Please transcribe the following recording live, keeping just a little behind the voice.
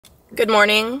Good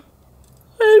morning.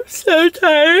 I'm so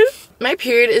tired. My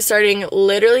period is starting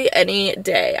literally any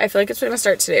day. I feel like it's gonna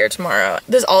start today or tomorrow.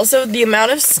 There's also the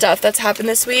amount of stuff that's happened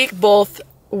this week, both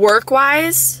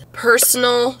work-wise,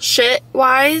 personal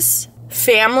shit-wise,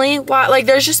 family-wise. Like,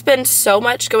 there's just been so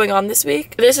much going on this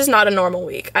week. This is not a normal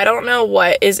week. I don't know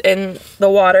what is in the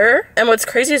water. And what's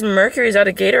crazy is Mercury's out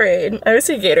of Gatorade. I always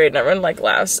say Gatorade and everyone like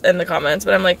laughs in the comments,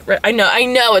 but I'm like, I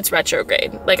know it's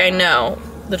retrograde. Like, I know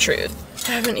the truth.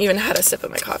 I haven't even had a sip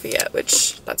of my coffee yet,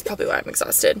 which that's probably why I'm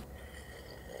exhausted.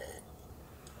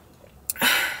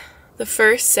 The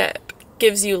first sip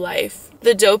gives you life.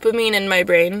 The dopamine in my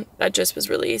brain that just was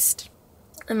released.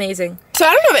 Amazing. So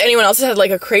I don't know if anyone else has had like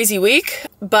a crazy week,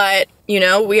 but you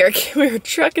know, we are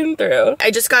trucking through. I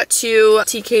just got to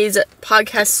TK's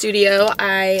podcast studio.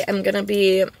 I am gonna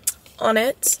be on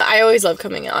it. I always love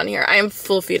coming on here. I am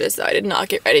full fetus though. I did not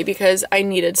get ready because I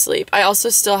needed sleep. I also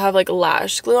still have like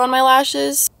lash glue on my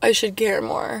lashes. I should care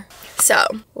more. So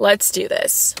let's do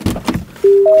this.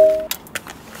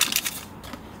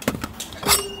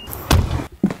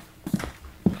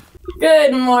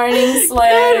 Good morning,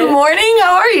 Slay. Good morning,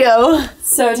 how are you?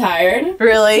 So tired.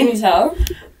 Really? Can you tell?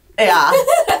 Yeah.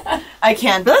 I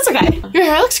can, but that's okay. Your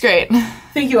hair looks great.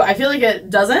 Thank you. I feel like it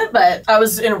doesn't, but I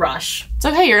was in a rush. It's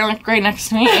okay, you're like right next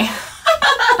to me.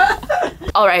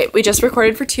 All right, we just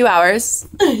recorded for 2 hours.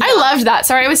 Yeah. I loved that.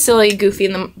 Sorry, I was silly, goofy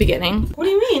in the beginning. What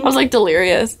do you mean? I was like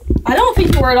delirious. I don't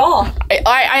think you were at all.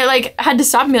 I like had to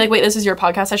stop and be like, wait, this is your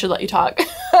podcast. I should let you talk.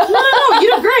 No,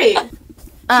 you did great.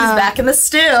 She's back in the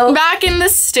stew. Back in the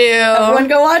stew. Everyone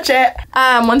go watch it.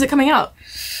 When's it coming out?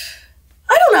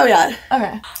 I don't know yet.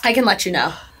 Okay. I can let you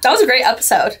know. That was a great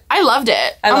episode. I loved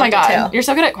it. I oh my loved god. it too. You're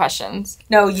so good at questions.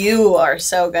 No, you are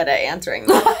so good at answering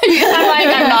them.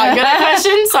 I'm not good at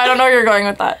questions, so I don't know where you're going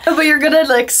with that. But you're good at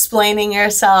like explaining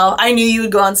yourself. I knew you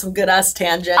would go on some good ass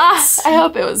tangents. I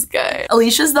hope it was good.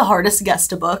 Alicia's the hardest guest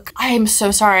to book. I am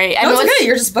so sorry. No, it's okay.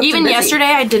 You're just booked. Even yesterday,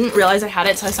 I didn't realize I had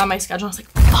it, so I saw my schedule. I was like,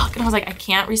 fuck. And I was like, I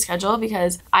can't reschedule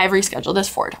because I've rescheduled this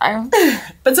 4 times.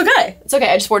 But it's okay. It's okay.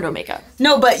 I just wore no makeup.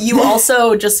 No, but you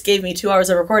also just gave me 2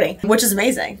 hours of recording, which is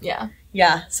amazing. Yeah.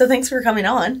 Yeah. So thanks for coming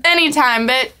on. Anytime,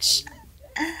 bitch.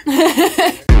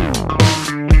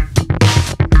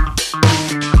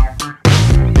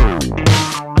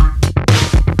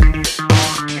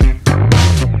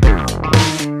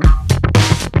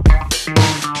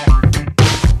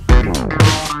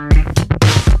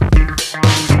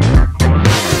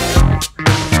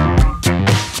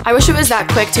 I wish it was that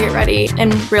quick to get ready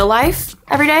in real life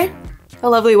every day. A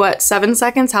lovely, what, 7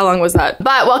 seconds? How long was that?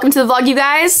 But welcome to the vlog, you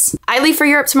guys. I leave for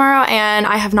Europe tomorrow and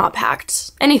I have not packed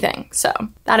anything. So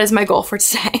that is my goal for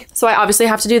today. So I obviously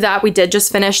have to do that. We did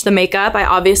just finish the makeup. I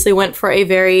obviously went for a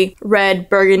very red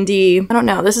burgundy. I don't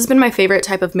know. This has been my favorite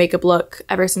type of makeup look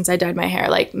ever since I dyed my hair,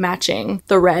 like matching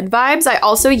the red vibes. I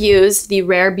also used the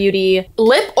Rare Beauty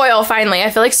lip oil finally. I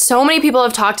feel like so many people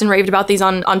have talked and raved about these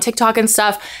on TikTok and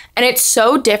stuff. And it's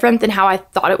so different than how I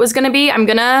thought it was gonna be. I'm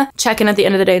gonna check in at the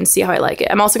end of the day and see how I like it.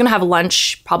 I'm also gonna have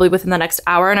lunch probably within the next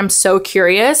hour and I'm so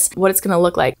curious what it's gonna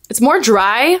look like. It's more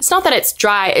dry. It's not that it's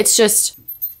dry, it's just,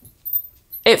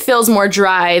 it feels more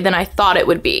dry than I thought it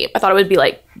would be. I thought it would be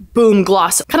like boom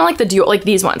gloss, kind of like the duo, like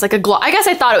these ones, like a gloss. I guess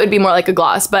I thought it would be more like a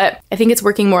gloss, but I think it's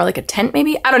working more like a tint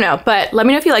maybe. I don't know, but let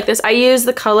me know if you like this. I use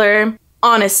the color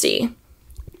Honesty.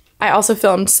 I also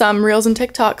filmed some reels and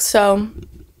TikToks, so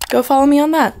go follow me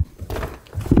on that.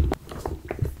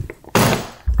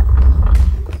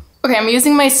 Okay, I'm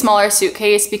using my smaller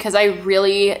suitcase because I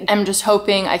really am just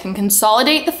hoping I can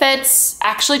consolidate the fits,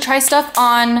 actually try stuff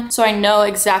on so I know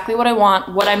exactly what I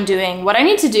want, what I'm doing. What I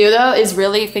need to do though is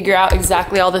really figure out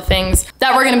exactly all the things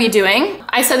that we're gonna be doing.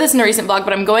 I said this in a recent vlog,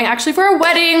 but I'm going actually for a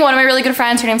wedding. One of my really good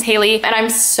friends, her name's Haley, and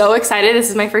I'm so excited. This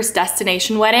is my first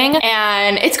destination wedding.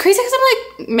 And it's crazy because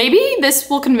I'm like, maybe this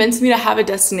will convince me to have a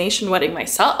destination wedding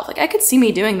myself. Like I could see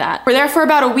me doing that. We're there for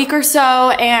about a week or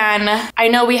so, and I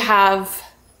know we have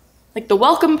like the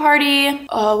welcome party,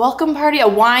 a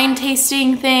wine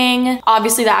tasting thing,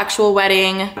 obviously the actual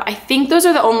wedding. I think those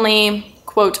are the only,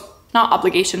 quote, not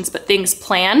obligations, but things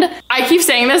planned. I keep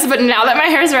saying this, but now that my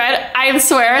hair is red, I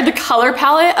swear the color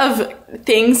palette of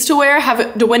things to wear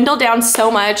have dwindled down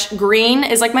so much. Green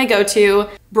is like my go-to,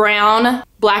 brown,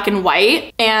 black, and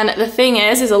white. And the thing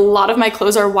is a lot of my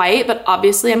clothes are white, but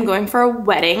obviously I'm going for a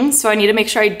wedding, so I need to make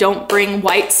sure I don't bring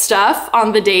white stuff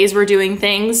on the days we're doing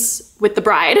things with the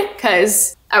bride,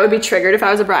 because I would be triggered if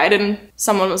I was a bride and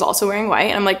someone was also wearing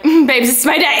white. And I'm like, babes, it's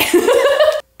my day.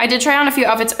 I did try on a few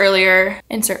outfits earlier.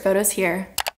 Insert photos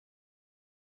here.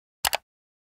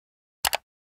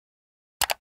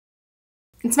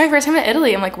 It's my first time in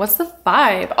Italy. I'm like, what's the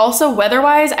vibe? Also,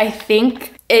 weather-wise, I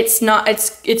think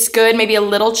it's good, maybe a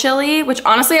little chilly, which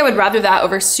honestly I would rather that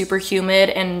over super humid,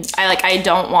 and I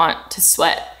don't want to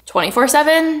sweat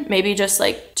 24/7, maybe just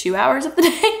like 2 hours of the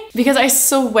day. Because I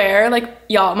swear, like,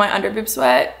 y'all, my under boob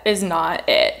sweat is not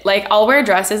it. Like, I'll wear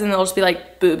dresses and they'll just be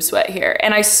like boob sweat here.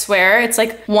 And I swear it's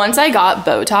like once I got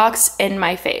Botox in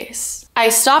my face, I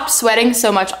stopped sweating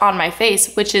so much on my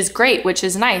face, which is great, which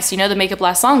is nice. You know, the makeup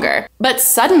lasts longer. But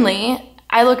suddenly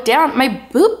I looked down, my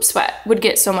boob sweat would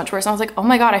get so much worse. And I was like, oh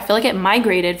my God, I feel like it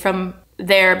migrated from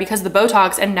there because of the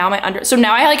Botox, and now so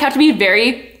now I like have to be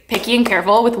very picky and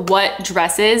careful with what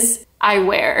dresses I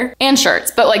wear and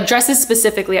shirts, but like dresses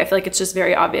specifically, I feel like it's just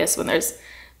very obvious when there's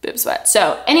boob sweat.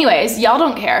 So anyways, y'all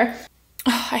don't care.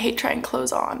 Ugh, I hate trying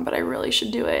clothes on, but I really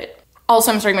should do it.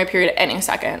 Also, I'm starting my period any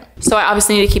second. So I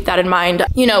obviously need to keep that in mind,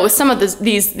 you know, with some of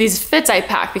these fits I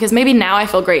pack, because maybe now I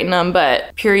feel great in them,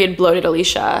 but period bloated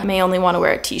Alicia may only want to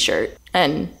wear a t-shirt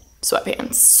and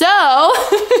sweatpants. So,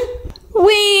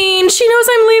 Ween, she knows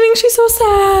I'm leaving. She's so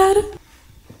sad.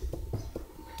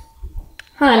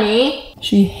 Honey,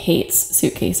 she hates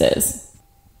suitcases.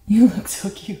 You look so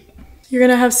cute. You're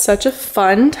gonna have such a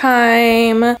fun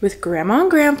time with Grandma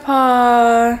and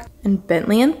Grandpa and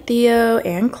Bentley and Theo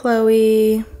and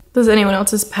Chloe. Does anyone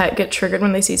else's pet get triggered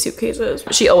when they see suitcases?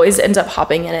 She always ends up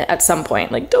hopping in it at some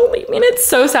point. Like, don't leave me. And it's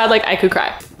so sad, like I could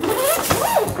cry.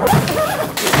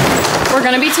 We're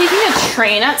gonna be taking a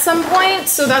train at some point,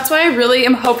 so that's why I really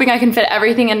am hoping I can fit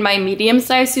everything in my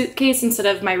medium-sized suitcase instead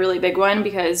of my really big one,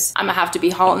 because I'm gonna have to be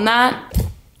hauling that.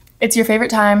 It's your favorite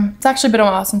time. It's actually been a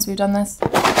while since we've done this.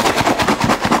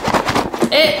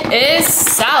 It is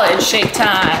salad shake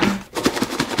time.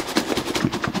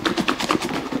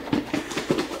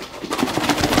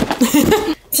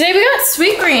 Today we got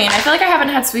sweet green. I feel like I haven't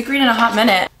had sweet green in a hot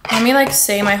minute. Let me like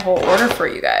say my whole order for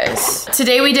you guys.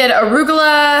 Today we did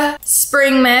arugula,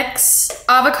 spring mix,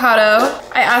 avocado.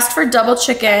 I asked for double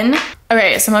chicken.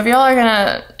 Okay, some of y'all are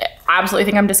gonna absolutely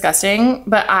think I'm disgusting,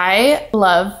 but I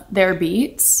love their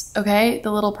beets, okay?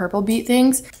 The little purple beet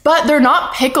things, but they're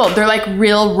not pickled. They're like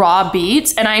real raw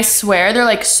beets, and I swear they're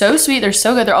like so sweet. They're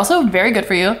so good. They're also very good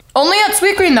for you. Only at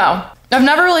Sweet Green though. I've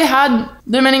never really had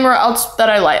them anywhere else that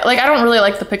I like. Like, I don't really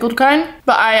like the pickled kind,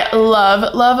 but I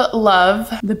love, love,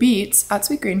 love the beets at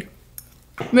Sweet Green.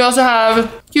 We also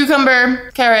have cucumber,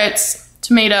 carrots,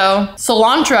 tomato,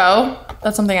 cilantro.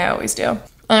 That's something I always do. And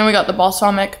then we got the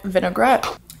balsamic vinaigrette.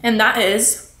 And that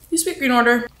is the Sweet Green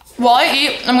order. While I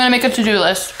eat, I'm gonna make a to-do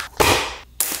list.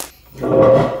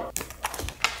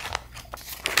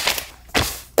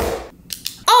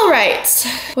 All right,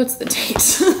 what's the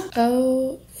date?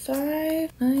 Oh,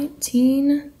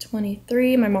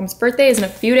 5/19/23. My mom's birthday is in a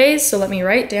few days, so let me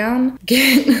write down.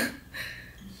 Get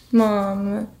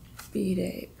mom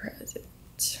B-Day present.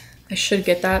 I should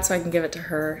get that so I can give it to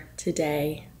her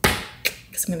today,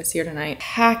 because I'm gonna see her tonight.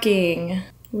 Packing.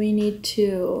 We need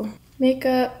to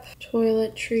makeup,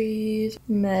 toiletries,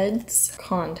 meds,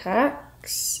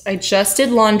 contacts. I just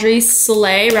did laundry.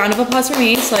 Slay. Round of applause for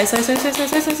me. Slay, slay, slay, slay, slay,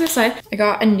 slay, slay, slay, slay. I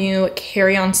got a new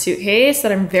carry-on suitcase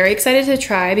that I'm very excited to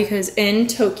try, because in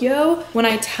Tokyo, when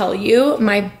I tell you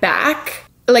my back,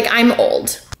 like, I'm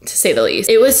old, to say the least.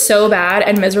 It was so bad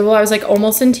and miserable. I was like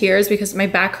almost in tears because my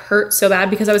back hurt so bad,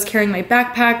 because I was carrying my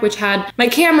backpack, which had my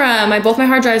camera, both my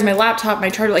hard drives, my laptop, my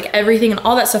charger, like everything, and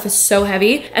all that stuff is so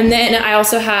heavy. And then I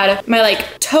also had my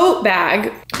like tote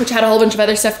bag, which had a whole bunch of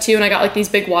other stuff too, and I got like these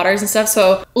big waters and stuff.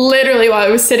 So literally while I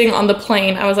was sitting on the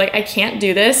plane, I was like, I can't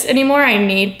do this anymore. I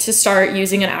need to start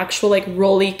using an actual like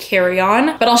rolly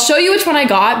carry-on. But I'll show you which one I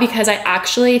got, because I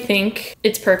actually think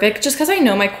it's perfect, just because I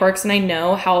know my quirks and I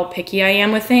know how picky I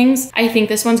am with things. I think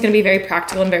this one's gonna be very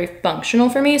practical and very functional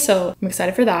for me, so I'm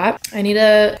excited for that. I need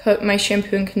to put my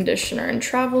shampoo and conditioner in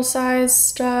travel size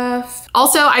stuff.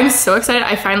 Also, I'm so excited.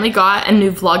 I finally got a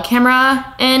new vlog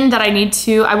camera in that I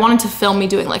wanted to film me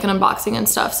doing like an unboxing and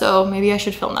stuff, so maybe I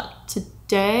should film that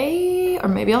today, or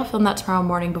maybe I'll film that tomorrow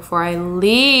morning before I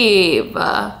leave.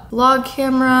 Vlog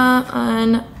camera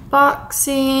unboxing.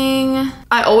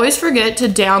 I always forget to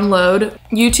download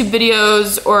YouTube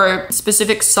videos or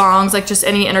specific songs, like just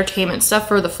any entertainment stuff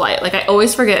for the flight. Like I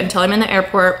always forget until I'm in the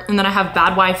airport, and then I have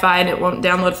bad Wi-Fi and it won't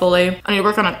download fully. I need to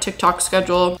work on a TikTok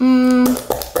schedule.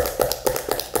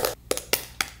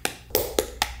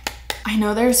 I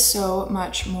know there's so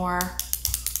much more.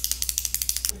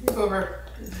 Go over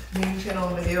main channel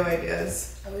video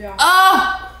ideas. Oh yeah.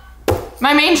 Oh!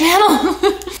 My main channel.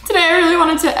 Today I really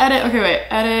wanted to edit. Okay, wait.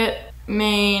 Edit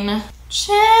main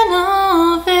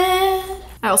channel vid.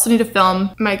 I also need to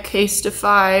film my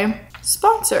Casetify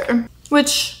sponsor,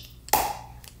 which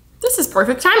This is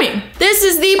perfect timing. This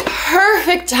is the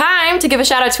perfect time to give a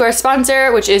shout out to our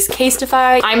sponsor, which is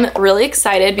Casetify. I'm really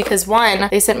excited because one,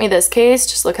 they sent me this case.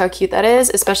 Just look how cute that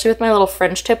is, especially with my little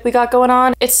French tip we got going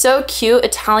on. It's so cute,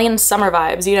 Italian summer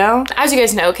vibes, you know? As you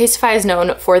guys know, Casetify is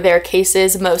known for their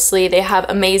cases mostly. They have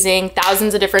amazing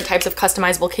thousands of different types of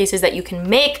customizable cases that you can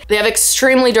make. They have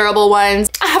extremely durable ones.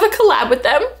 I have a collab with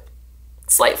them.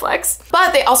 Slight flex.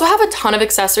 But they also have a ton of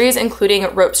accessories,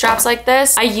 including rope straps like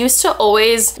this. I used to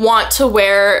always want to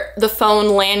wear the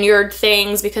phone lanyard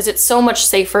things because it's so much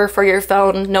safer for your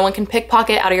phone. No one can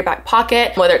pickpocket out of your back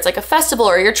pocket, whether it's like a festival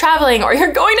or you're traveling or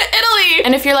you're going to Italy.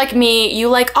 And if you're like me, you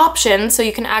like options, so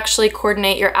you can actually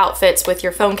coordinate your outfits with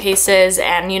your phone cases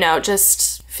and, you know,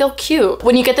 just feel cute.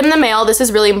 When you get them in the mail, this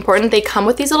is really important. They come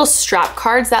with these little strap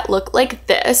cards that look like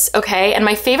this, okay? And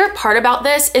my favorite part about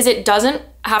this is it doesn't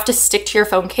have to stick to your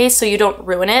phone case so you don't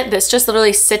ruin it. This just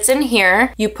literally sits in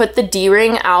here. You put the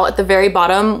D-ring out at the very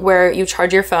bottom where you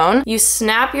charge your phone. You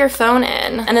snap your phone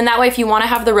in, and then that way if you want to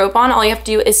have the rope on, all you have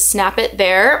to do is snap it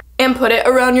there and put it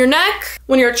around your neck.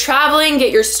 When you're traveling, get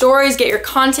your stories, get your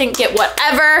content, get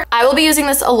whatever. I will be using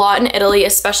this a lot in Italy,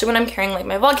 especially when I'm carrying like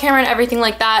my vlog camera and everything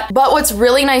like that. But what's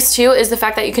really nice too is the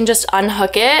fact that you can just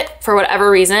unhook it for whatever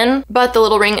reason, but the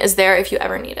little ring is there if you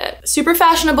ever need it. Super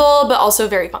fashionable, but also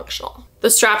very functional. The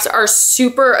straps are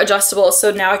super adjustable, so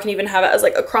now I can even have it as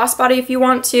like a crossbody if you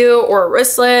want to, or a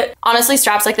wristlet. Honestly,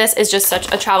 straps like this is just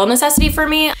such a travel necessity for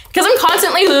me because I'm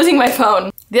constantly losing my phone.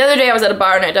 The other day I was at a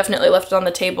bar and I definitely left it on the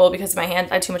table because my hand,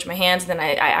 I had too much in my hands, and then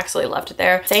I accidentally left it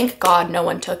there. Thank God no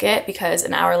one took it, because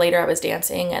an hour later I was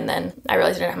dancing and then I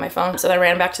realized I didn't have my phone. So then I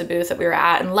ran back to the booth that we were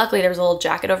at, and luckily there was a little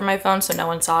jacket over my phone so no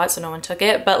one saw it, so no one took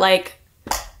it. But like,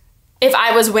 if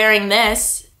I was wearing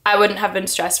this, I wouldn't have been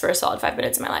stressed for a solid 5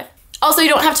 minutes in my life. Also, you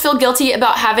don't have to feel guilty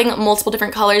about having multiple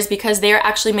different colors because they are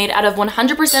actually made out of 100%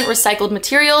 recycled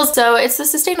materials, so it's a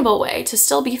sustainable way to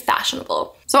still be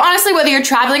fashionable. So honestly, whether you're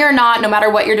traveling or not, no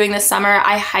matter what you're doing this summer,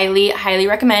 I highly, highly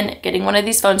recommend getting one of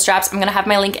these phone straps. I'm gonna have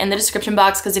my link in the description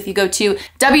box because if you go to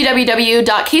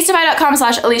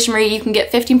www.casetify.com/AlishaMarie, you can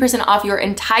get 15% off your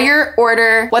entire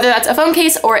order, whether that's a phone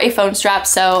case or a phone strap.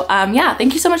 So yeah,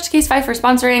 thank you so much to Casetify for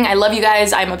sponsoring. I love you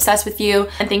guys, I'm obsessed with you,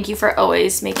 and thank you for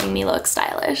always making me look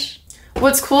stylish.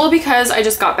 What's cool, because I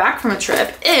just got back from a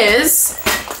trip, is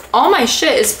all my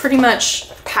shit is pretty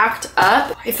much packed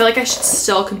up. I feel like I should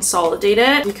still consolidate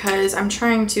it because I'm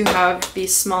trying to have the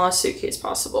smallest suitcase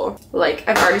possible. Like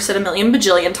I've already said a million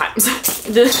bajillion times.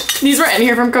 These were in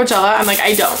here from Coachella. I'm like,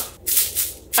 I don't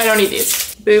need these.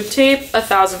 Boob tape,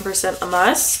 1000% a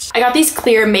must. I got these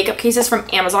clear makeup cases from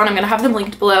Amazon. I'm gonna have them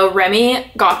linked below.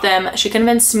 Remy got them. She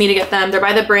convinced me to get them. They're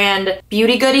by the brand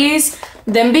Beauty Goodies.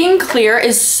 Them being clear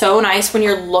is so nice when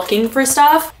you're looking for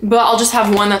stuff, but I'll just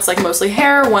have one that's like mostly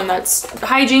hair, one that's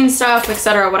hygiene stuff,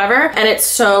 etc., whatever. And it's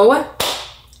so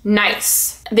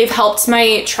nice. They've helped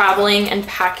my traveling and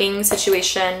packing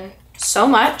situation so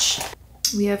much.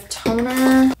 We have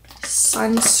toner,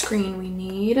 sunscreen we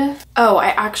need. Oh, I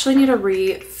actually need to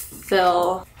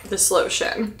refill this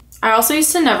lotion. I also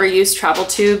used to never use travel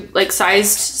tube like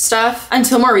sized stuff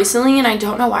until more recently, and I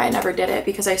don't know why I never did it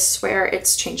because I swear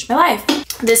it's changed my life.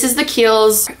 This is the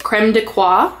Kiehl's Creme de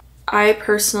Quoi. I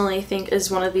personally think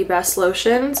is one of the best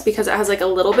lotions because it has like a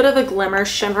little bit of a glimmer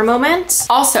shimmer moment.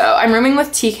 Also, I'm rooming with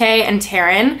TK and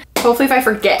Taryn. Hopefully if I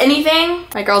forget anything,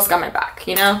 my girls got my back,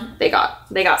 you know? They got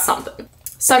something.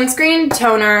 Sunscreen,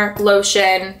 toner,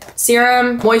 lotion,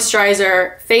 serum,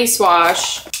 moisturizer, face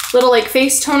wash, little like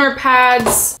face toner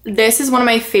pads. This is one of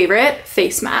my favorite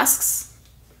face masks.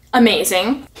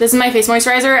 Amazing. This is my face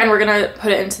moisturizer, and we're gonna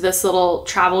put it into this little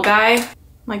travel guy. I'm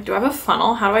like, do I have a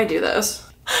funnel? How do I do this?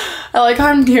 I like how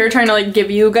I'm here trying to like give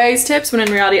you guys tips when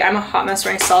in reality I'm a hot mess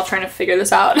myself trying to figure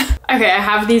this out. Okay, I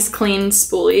have these clean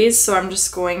spoolies, so I'm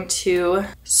just going to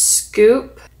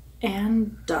scoop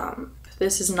and dump.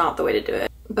 This is not the way to do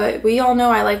it, but we all know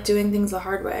I like doing things the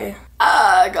hard way.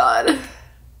 Ah, God.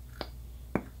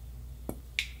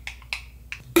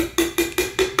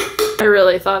 I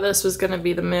really thought this was gonna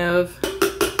be the move.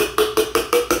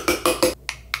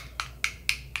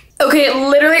 Okay, it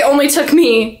literally only took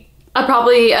me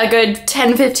probably a good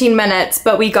 10-15 minutes,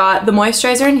 but we got the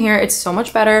moisturizer in here. It's so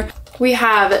much better. We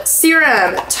have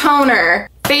serum, toner,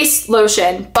 face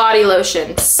lotion, body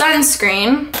lotion,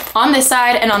 sunscreen on this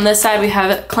side, and on this side we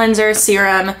have cleanser,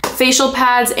 serum, facial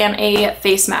pads, and a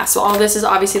face mask. So all of this is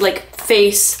obviously like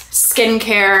face,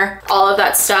 skincare, all of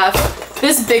that stuff.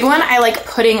 This big one, I like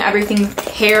putting everything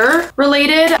hair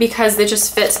related because it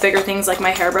just fits bigger things like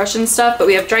my hairbrush and stuff. But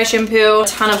we have dry shampoo, a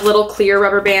ton of little clear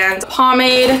rubber bands,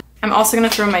 pomade, I'm also gonna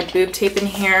throw my boob tape in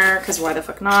here because why the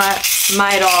fuck not?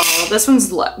 My doll. This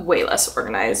one's way less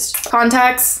organized.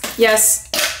 Contacts. Yes,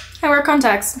 I wear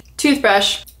contacts.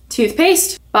 Toothbrush,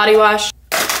 toothpaste, body wash,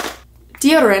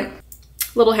 deodorant,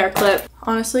 little hair clip.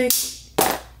 Honestly,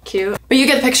 cute. But you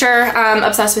get the picture. I'm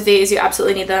obsessed with these. You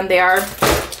absolutely need them. They are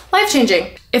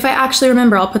life-changing. If I actually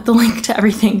remember, I'll put the link to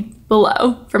everything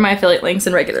below for my affiliate links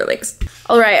and regular links.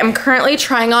 All right, I'm currently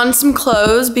trying on some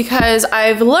clothes because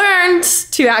I've learned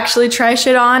to actually try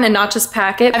shit on and not just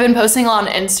pack it. I've been posting a lot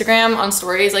on Instagram on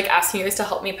stories, like asking you guys to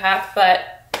help me pack,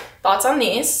 but thoughts on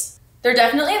these? They're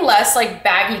definitely less like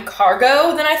baggy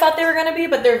cargo than I thought they were gonna be,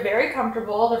 but they're very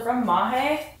comfortable. They're from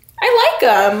Mahe. I like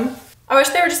them. I wish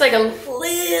they were just like a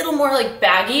little more like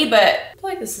baggy, but I feel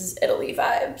like this is Italy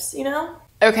vibes, you know?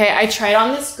 Okay, I tried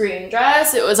on this green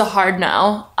dress. It was a hard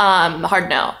no.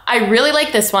 I really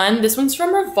like this one. This one's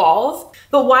from Revolve,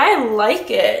 but why I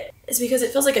like it is because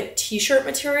it feels like a t-shirt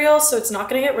material, so it's not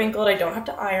gonna get wrinkled. I don't have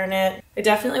to iron it. I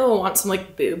definitely will want some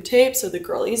like boob tape so the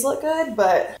girlies look good,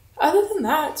 but other than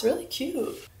that, it's really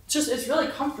cute. It's really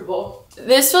comfortable.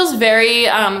 This feels very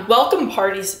welcome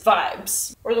parties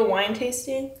vibes, or the wine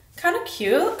tasting. Kind of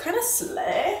cute, kind of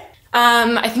slay.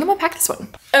 I think I'm gonna pack this one.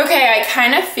 Okay, I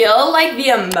kind of feel like the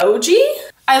emoji.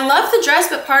 I love the dress,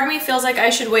 but part of me feels like I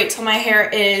should wait till my hair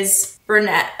is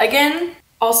brunette again.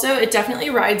 Also, it definitely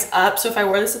rides up, so if I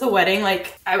wore this at the wedding,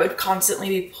 like, I would constantly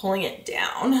be pulling it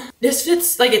down. This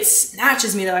fits, like, it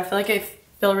snatches me though. I feel like I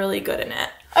feel really good in it.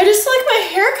 I just feel like my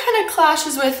hair kind of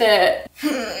clashes with it.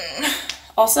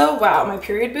 Also, wow, my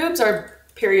period boobs are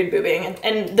period boobing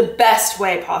and the best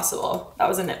way possible. That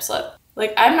was a nip slip.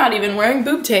 Like, I'm not even wearing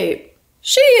boob tape.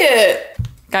 Shit!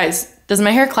 Guys, does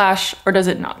my hair clash or does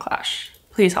it not clash?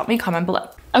 Please help me, comment below.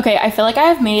 Okay, I feel like I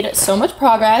have made so much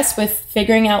progress with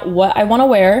figuring out what I want to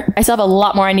wear. I still have a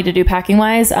lot more I need to do packing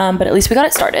wise, but at least we got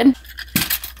it started.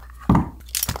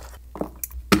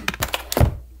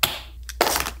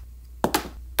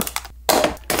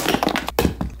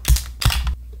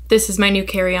 This is my new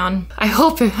carry-on. I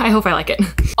hope I like it.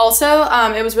 Also,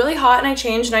 it was really hot and I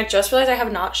changed and I just realized I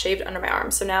have not shaved under my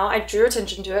arms. So now I drew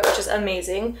attention to it, which is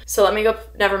amazing. So let me go,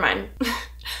 never mind.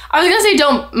 I was gonna say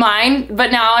don't mind,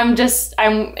 but now I'm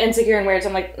insecure and weird. So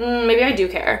I'm like, maybe I do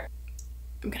care.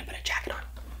 I'm gonna put a jacket on.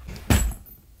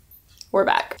 We're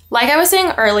back. Like I was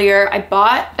saying earlier, I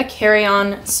bought a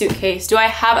carry-on suitcase. Do I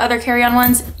have other carry-on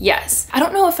ones? Yes. I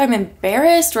don't know if I'm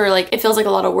embarrassed or like it feels like a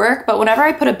lot of work, but whenever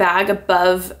I put a bag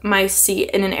above my seat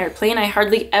in an airplane, I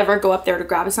hardly ever go up there to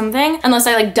grab something unless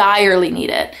I like direly need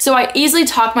it. So I easily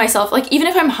talk myself, like even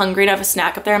if I'm hungry and I have a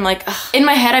snack up there, I'm like, ugh. In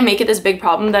my head, I make it this big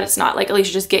problem that it's not. Like,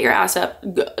 Alicia, just get your ass up,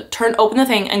 open the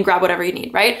thing and grab whatever you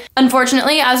need, right?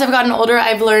 Unfortunately, as I've gotten older,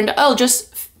 I've learned, oh, just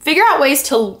figure out ways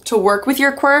to work with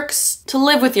your quirks, to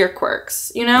live with your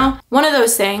quirks, you know? One of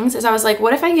those things is I was like,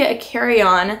 what if I get a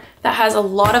carry-on that has a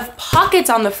lot of pockets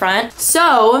on the front?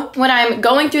 So when I'm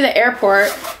going through the airport,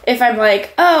 if I'm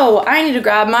like, oh, I need to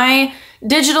grab my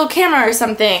digital camera or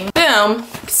something, boom,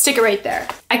 stick it right there.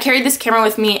 I carried this camera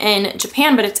with me in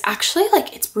Japan, but it's actually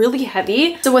like, it's really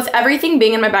heavy. So with everything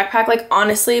being in my backpack, like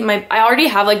honestly, I already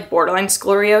have like borderline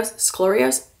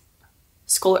scoliosis.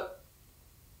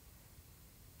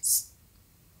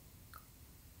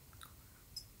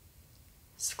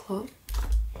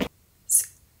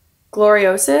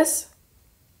 Scoliosis?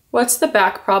 What's the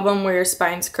back problem where your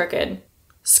spine's crooked?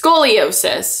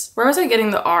 Scoliosis. Where was I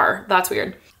getting the R? That's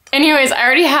weird. Anyways, I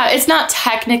already have, it's not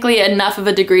technically enough of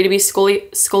a degree to be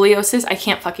scoliosis. I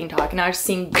can't fucking talk. Now I just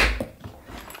seem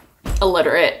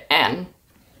illiterate and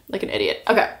like an idiot.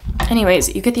 Okay.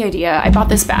 Anyways, you get the idea. I bought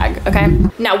this bag, okay?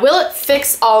 Now, will it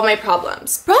fix all of my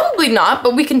problems? Probably not,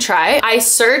 but we can try. I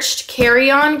searched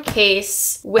carry-on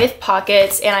case with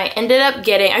pockets and I ended up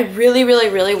getting, I really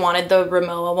wanted the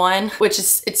Rimowa one, which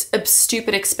is, it's a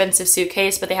stupid expensive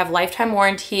suitcase, but they have lifetime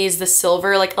warranties, the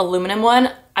silver like aluminum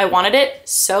one. I wanted it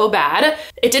so bad.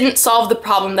 It didn't solve the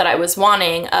problem that I was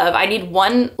wanting of I need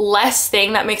one less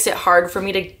thing that makes it hard for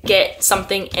me to get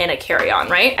something in a carry-on,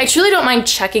 right? I truly don't mind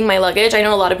checking my luggage. I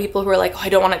know a lot of people who are like, oh, I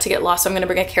don't want it to get lost, so I'm gonna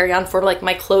bring a carry-on for like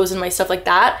my clothes and my stuff like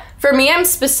that. For me, I'm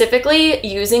specifically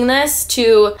using this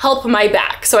to help my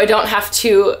back so I don't have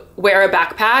to wear a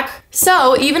backpack.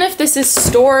 So even if this is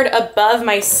stored above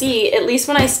my seat, at least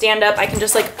when I stand up, I can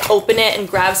just like open it and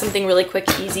grab something really quick,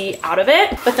 easy out of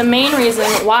it. But the main reason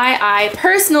why I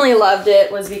personally loved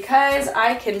it was because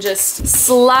I can just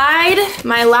slide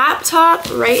my laptop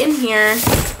right in here.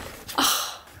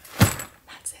 Oh,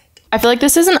 that's it. I feel like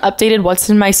this is an updated what's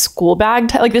in my school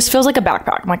bag. Like this feels like a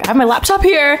backpack. I'm like, I have my laptop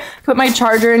here, put my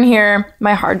charger in here.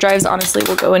 My hard drives honestly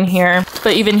will go in here.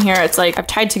 But even here, it's like I've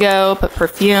Tide to Go, put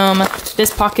perfume.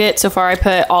 This pocket, so far I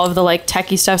put all of the like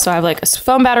techie stuff. So I have like a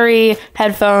phone battery,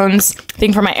 headphones,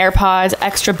 thing for my AirPods,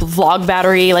 extra vlog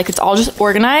battery. Like it's all just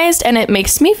organized and it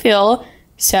makes me feel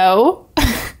so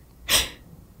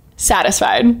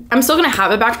satisfied. I'm still gonna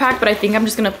have a backpack, but I think I'm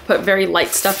just gonna put very light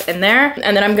stuff in there.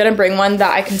 And then I'm gonna bring one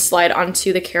that I can slide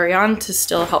onto the carry-on to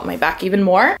still help my back even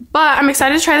more. But I'm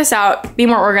excited to try this out, be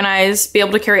more organized, be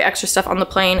able to carry extra stuff on the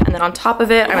plane. And then on top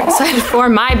of it, I'm excited for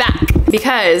my back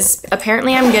because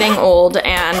apparently I'm getting old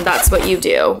and that's what you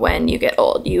do when you get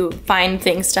old. You find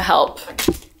things to help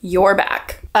your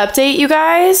back. Update, you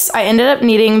guys, I ended up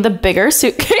needing the bigger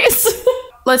suitcase.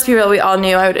 Let's be real, we all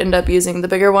knew I would end up using the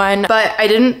bigger one, but I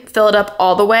didn't fill it up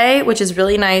all the way, which is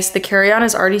really nice. The carry-on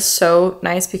is already so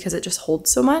nice because it just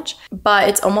holds so much, but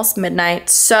it's almost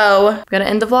midnight. So I'm gonna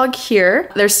end the vlog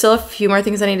here. There's still a few more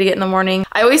things I need to get in the morning.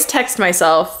 I always text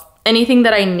myself anything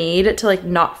that I need to like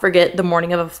not forget the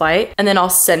morning of a flight, and then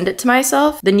I'll send it to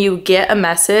myself. Then you get a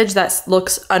message that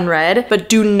looks unread, but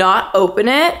do not open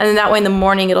it. And then that way in the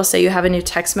morning, it'll say you have a new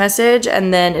text message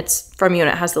and then it's from you and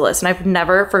it has the list. And I've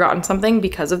never forgotten something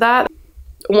because of that.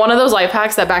 One of those life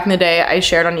hacks that back in the day I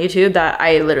shared on YouTube that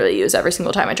I literally use every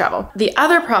single time I travel. The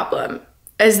other problem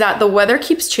is that the weather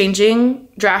keeps changing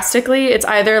drastically. It's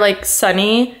either like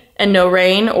sunny and no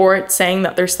rain, or it's saying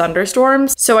that there's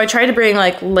thunderstorms. So I try to bring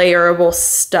like layerable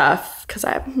stuff because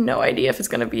I have no idea if it's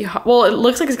gonna be hot. Well, it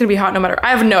looks like it's gonna be hot no matter. I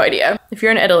have no idea. If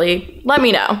you're in Italy, let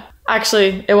me know.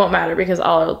 Actually, it won't matter because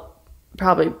I'll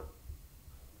probably,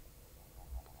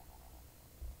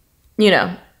 you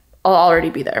know, I'll already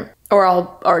be there. Or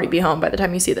I'll already be home by the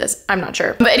time you see this. I'm not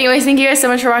sure. But anyways, thank you guys so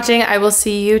much for watching. I will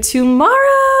see you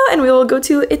tomorrow and we will go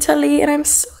to Italy and I'm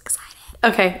so excited.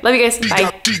 Okay, love you guys.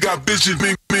 Bye. He got vision,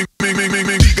 he got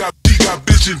vision, he got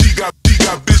vision, he got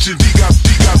vision.